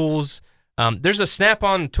quality tools. There's a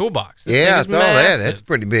Snap-on toolbox. This thing I is saw that. massive. That's a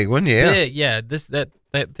pretty big one. Yeah. Yeah. That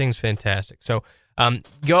thing's fantastic. So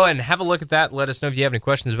go ahead and have a look at that. Let us know if you have any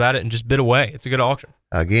questions about it, and just bid away. It's a good auction.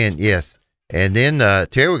 Again, yes. And then,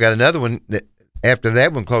 Terry, we got another one that after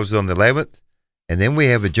that one closes on the 11th. And then we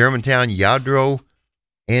have a Germantown Yadro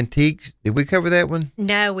Antiques. Did we cover that one?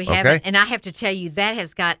 No, we haven't. And I have to tell you, that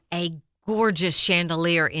has got a gorgeous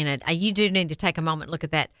chandelier in it. You do need to take a moment and look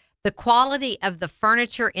at that. The quality of the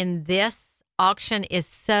furniture in this auction is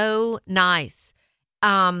so nice.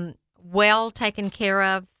 Well taken care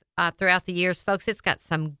of throughout the years, folks. It's got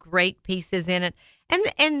some great pieces in it,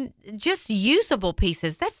 and just usable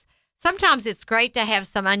pieces. Sometimes it's great to have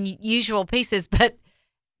some unusual pieces, but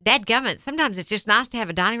dadgummit, sometimes it's just nice to have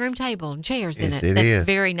a dining room table and chairs in it. That's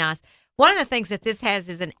very nice. One of the things that this has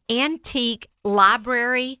is an antique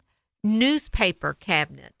library newspaper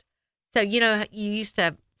cabinet. So, you used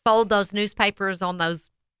to fold those newspapers on those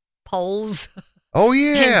poles. Oh,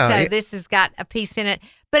 yeah. And so this has got a piece in it.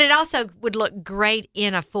 But it also would look great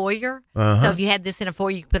in a foyer. So if you had this in a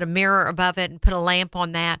foyer, you could put a mirror above it and put a lamp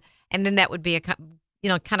on that. And then that would be a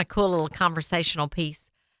kind of cool little conversational piece.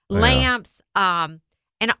 Wow. Lamps.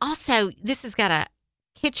 And also, this has got a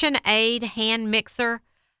KitchenAid hand mixer.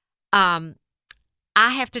 I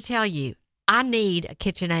have to tell you, I need a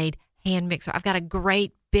KitchenAid hand mixer. I've got a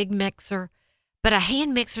great big mixer, but a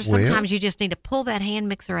hand mixer, sometimes you just need to pull that hand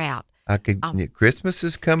mixer out. Christmas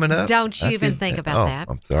is coming up. Don't you even think about that.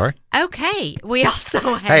 I'm sorry. Okay. We also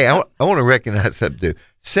have. Hey, I want to recognize something too.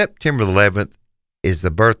 September 11th is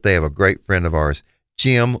the birthday of a great friend of ours,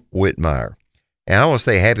 Jim Whitmire. And I want to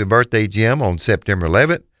say happy birthday, Jim, on September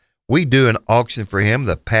 11th. We do an auction for him,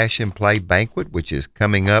 the Passion Play Banquet, which is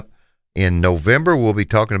coming up in November. We'll be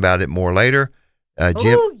talking about it more later.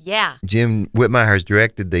 Jim Whitmire has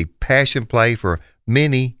directed the Passion Play for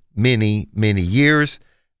many, many, many years,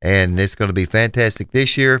 and it's going to be fantastic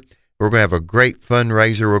this year. We're going to have a great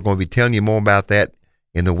fundraiser. We're going to be telling you more about that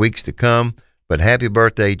in the weeks to come. But happy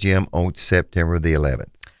birthday, Jim, on September the 11th.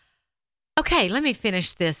 Okay, let me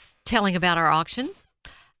finish this telling about our auctions.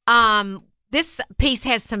 This piece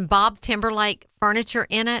has some Bob Timberlake furniture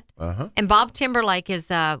in it. And Bob Timberlake is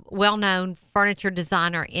a well-known furniture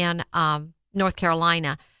designer in North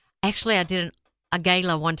Carolina. Actually, I did a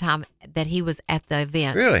gala one time that he was at the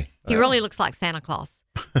event. Really? He really looks like Santa Claus.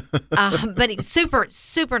 But he's super,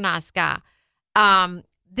 super nice guy.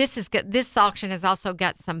 This auction has also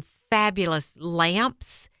got some fabulous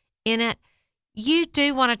lamps in it. You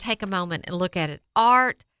do want to take a moment and look at it.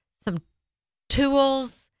 Art, some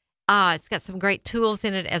tools. It's got some great tools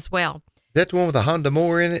in it as well. Is that the one with the Honda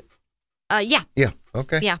mower in it? Yeah. Yeah.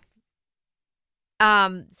 Okay. Yeah.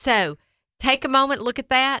 So take a moment, look at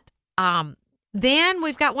that. Then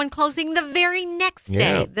we've got one closing the very next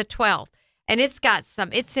day, the 12th. And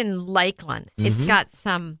it's in Lakeland. It's got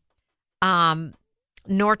some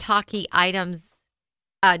Nortaki items,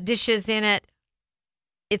 dishes in it.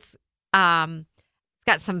 It's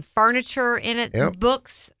got some furniture in it. Yep.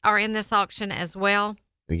 Books are in this auction as well.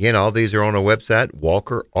 Again, all these are on our website,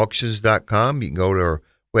 walkerauctions.com. You can go to our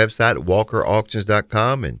website,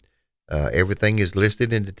 walkerauctions.com, and everything is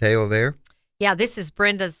listed in detail there. Yeah, this is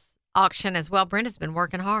Brenda's auction as well. Brenda's been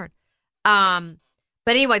working hard.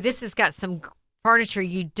 But anyway, this has got some furniture.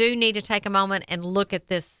 You do need to take a moment and look at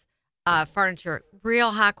this furniture.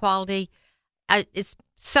 Real high quality. It's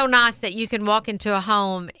so nice that you can walk into a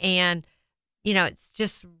home and, it's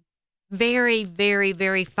just very, very,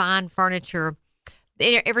 very fine furniture.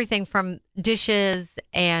 Everything from dishes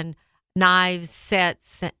and knives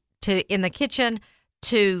sets to in the kitchen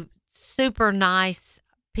to super nice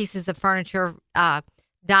pieces of furniture,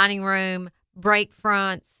 dining room, break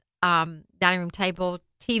fronts, dining room table,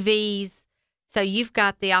 TVs. So you've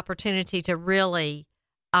got the opportunity to really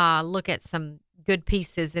look at some good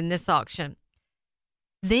pieces in this auction.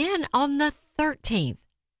 Then on the 13th,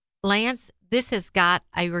 Lance, this has got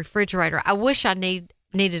a refrigerator. I wish I needed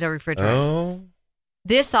a refrigerator. Oh.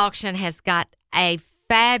 This auction has got a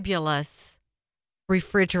fabulous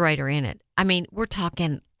refrigerator in it. I mean, we're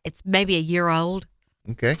talking, it's maybe a year old.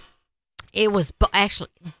 Okay. It was actually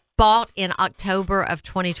bought in October of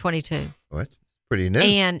 2022. Well, that's pretty new.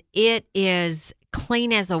 And it is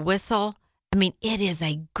clean as a whistle. I mean, it is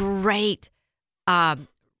a great GE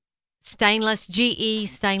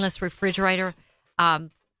stainless refrigerator.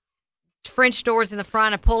 French doors in the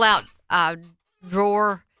front, a pull-out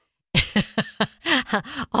drawer.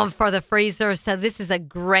 for the freezer. So this is a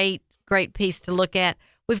great piece to look at.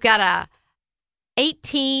 We've got a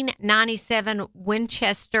 1897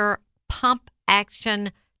 Winchester pump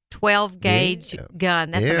action 12 gauge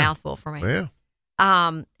gun. That's a mouthful for me. Yeah.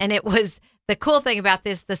 And it was the cool thing about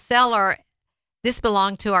this. This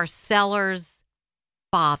belonged to our seller's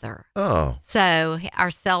father. Oh. So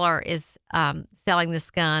our seller is selling this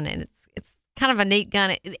gun, and it's kind of a neat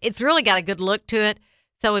gun. It's really got a good look to it.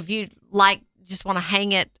 So if you just want to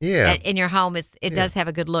hang it in your home, it does have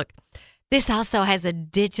a good look. This also has a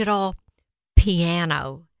digital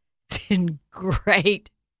piano. It's in great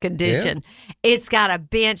condition. Yeah. It's got a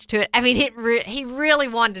bench to it. I mean, he really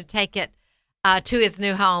wanted to take it to his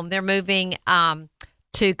new home. They're moving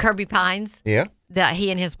to Kirby Pines. Yeah.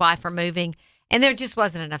 He and his wife are moving, and there just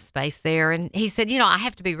wasn't enough space there. And he said, I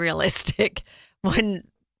have to be realistic when,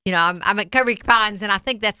 I'm at Kirby Pines, and I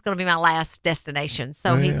think that's going to be my last destination.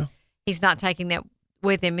 So he's not taking that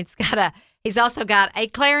with him. He's also got a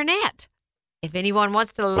clarinet. If anyone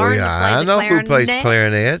wants to learn to play the clarinet. I know who plays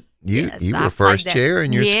clarinet. You were first chair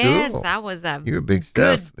in your school. Yes, I was you were big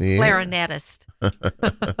stuff. Clarinetist.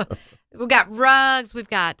 We've got rugs. We've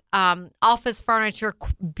got office furniture,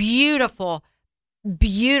 beautiful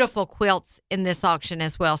quilts in this auction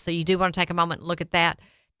as well. So you do want to take a moment and look at that.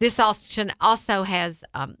 This auction also has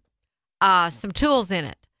some tools in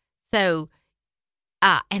it. So,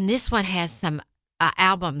 and this one has some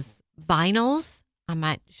albums, vinyls.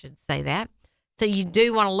 I should say that. So you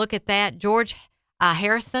do want to look at that. George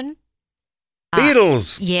Harrison.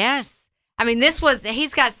 Beatles. Yes. I mean,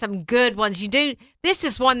 he's got some good ones. This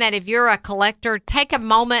is one that if you're a collector, take a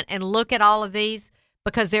moment and look at all of these,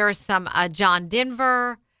 because there are some John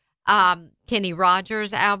Denver, Kenny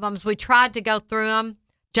Rogers albums. We tried to go through them.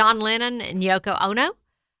 John Lennon and Yoko Ono.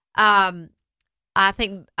 I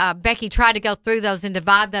think Becky tried to go through those and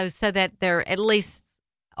divide those so that they're at least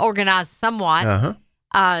organized somewhat. Uh-huh.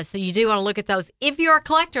 So you do want to look at those. If you're a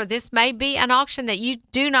collector, this may be an auction that you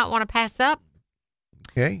do not want to pass up.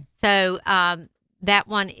 Okay. So that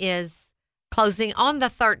one is closing on the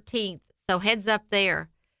 13th. So heads up there.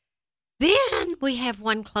 Then we have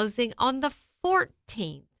one closing on the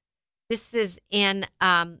 14th. This is in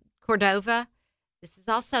Cordova. This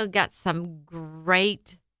has also got some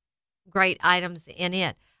great items in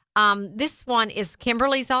it. This one is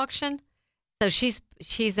Kimberly's auction. So she's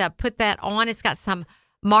put that on. It's got some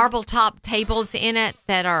marble top tables in it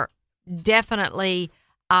that are definitely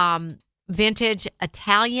vintage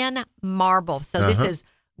Italian marble. So this is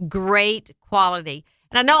great quality.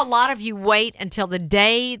 And I know a lot of you wait until the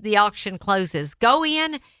day the auction closes. Go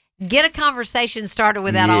in, get a conversation started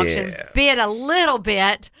with that auction, bid a little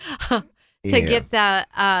bit to get the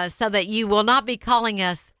so that you will not be calling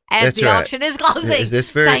us as the auction is closing,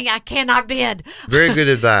 saying I cannot bid. Very good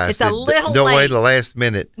advice. It's a little Don't late. wait till the last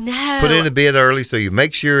minute. No. Put in a bid early so you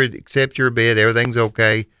make sure it accepts your bid, everything's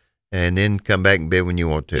okay, and then come back and bid when you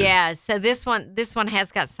want to. Yeah, so this one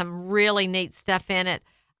has got some really neat stuff in it.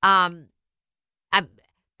 A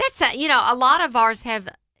lot of ours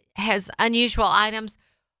has unusual items.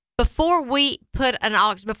 Before we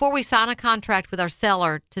sign a contract with our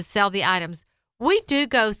seller to sell the items, we do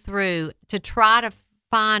go through to try to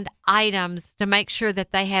find items to make sure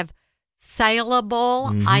that they have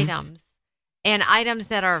saleable items, and items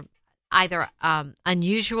that are either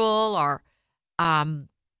unusual or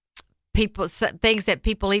things that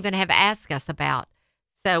people even have asked us about.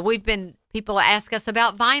 So people ask us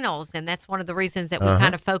about vinyls, and that's one of the reasons that we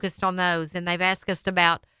kind of focused on those. And they've asked us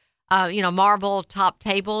about, marble top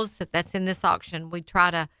tables that's in this auction. We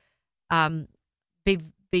try to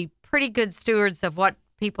be pretty good stewards of what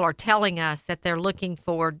people are telling us that they're looking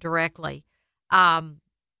for directly. And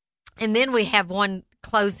then we have one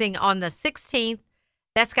closing on the 16th.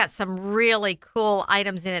 That's got some really cool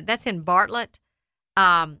items in it. That's in Bartlett.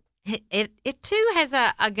 It too has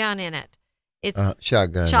a gun in it. It's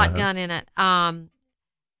shotgun in it.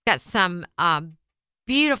 Got some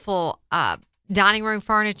beautiful dining room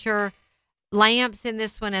furniture, lamps in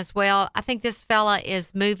this one as well. I think this fella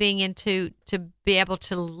is moving to be able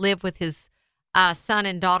to live with his son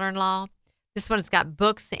and daughter-in-law. This one's got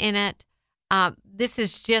books in it. This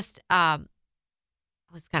is just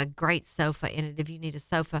it's got a great sofa in it if you need a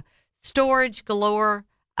sofa. Storage galore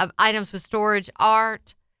of items with storage,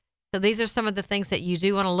 art. So these are some of the things that you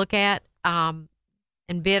do want to look at and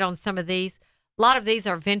bid on some of these. A lot of these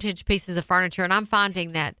are vintage pieces of furniture, and I'm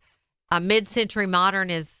finding that mid-century modern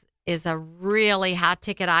is a really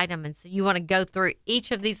high-ticket item, and so you want to go through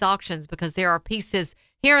each of these auctions because there are pieces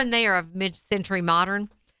here and there of mid-century modern,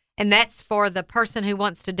 and that's for the person who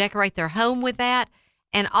wants to decorate their home with that,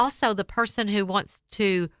 and also the person who wants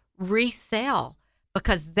to resell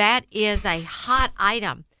because that is a hot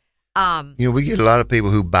item. We get a lot of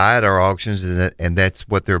people who buy at our auctions, and that's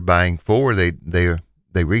what they're buying for. They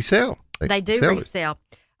resell. They do sell it. resell.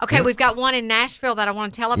 Okay, Yep. we've got one in Nashville that I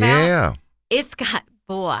want to tell about. Yeah. It's got,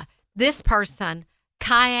 this person,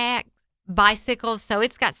 kayak, bicycles, so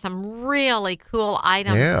it's got some really cool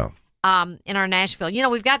items Yeah. In our Nashville.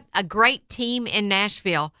 We've got a great team in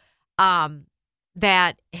Nashville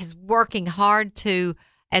that is working hard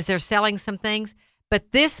as they're selling some things.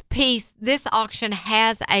 But this auction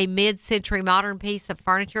has a mid-century modern piece of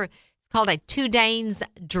furniture. It's called a Two Danes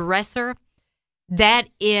dresser. That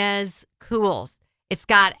is cool. It's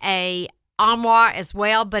got a armoire as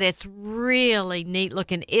well, but it's really neat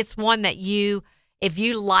looking. It's one that if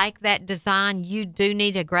you like that design, you do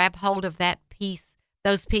need to grab hold of that piece,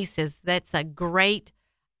 those pieces. That's a great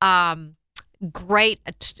item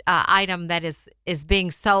that is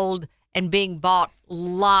being sold and being bought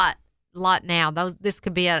lot now. This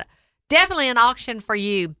could be definitely an auction for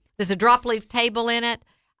you. There's a drop leaf table in it.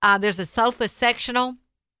 There's a sofa sectional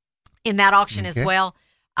in that auction as well.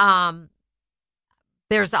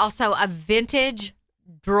 There's also a vintage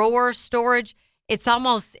drawer storage. It's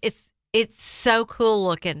so cool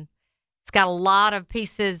looking. It's got a lot of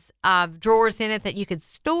pieces of drawers in it that you could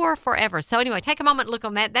store forever. So anyway, take a moment and look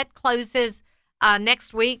on that. That closes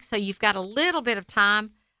next week, so you've got a little bit of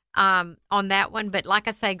time on that one. But like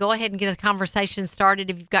I say, go ahead and get a conversation started.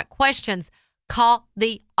 If you've got questions, call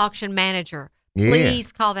the auction manager. Yeah.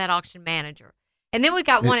 Please call that auction manager. And then we've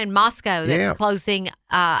got one in Moscow that's closing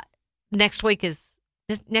next week as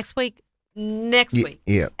well.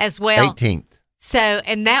 18th. So,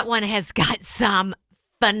 and that one has got some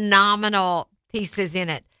phenomenal pieces in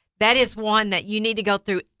it. That is one that you need to go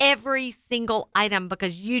through every single item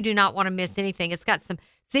because you do not want to miss anything. It's got some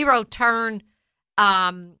zero turn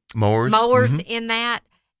mowers in that.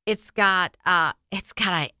 It's got a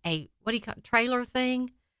what do you call it, trailer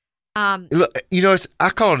thing? Look, I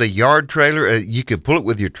call it a yard trailer. You could pull it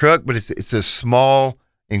with your truck, but it's a small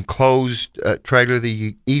enclosed trailer that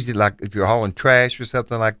you easily, like if you're hauling trash or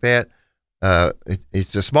something like that.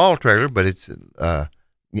 It's a small trailer, but it's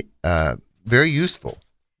very useful.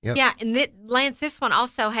 Yep. Yeah, and Lance, this one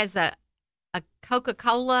also has a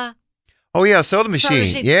Coca-Cola. Oh yeah, soda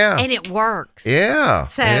machine. Yeah, and it works. Yeah.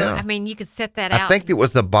 So yeah. I mean, you could set that out. I think it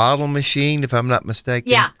was the bottle machine, if I'm not mistaken.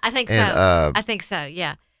 Yeah, I think so. And, I think so.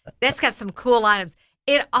 Yeah, that's got some cool items.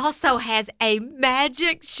 It also has a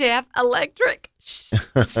Magic Chef electric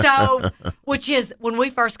stove, which is when we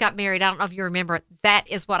first got married. I don't know if you remember. That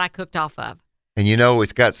is what I cooked off of. And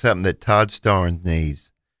it's got something that Todd Starnes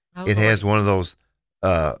needs. Oh, it has one of those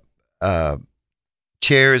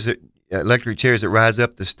chairs, electric chairs that rise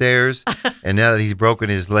up the stairs. And now that he's broken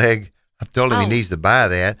his leg, I told him he needs to buy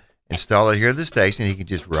that, install it here at the station. He can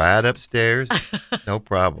just ride upstairs, no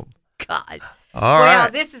problem. God. All right. Well,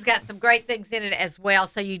 this has got some great things in it as well.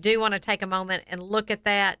 So you do want to take a moment and look at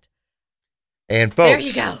that. And folks, there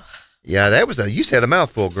you go. Yeah, you said a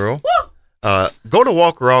mouthful, girl. Woo! Go to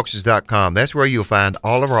walkerauctions.com. That's where you'll find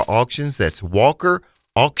all of our auctions. That's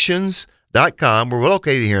walkerauctions.com. We're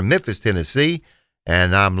located here in Memphis, Tennessee.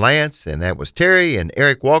 And I'm Lance, and that was Terry and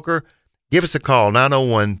Eric Walker. Give us a call,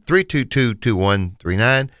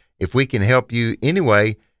 901-322-2139, if we can help you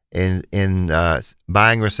anyway in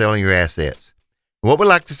buying or selling your assets. What we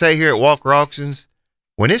like to say here at Walker Auctions,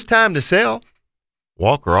 when it's time to sell,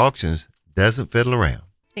 Walker Auctions doesn't fiddle around.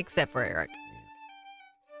 Except for Eric.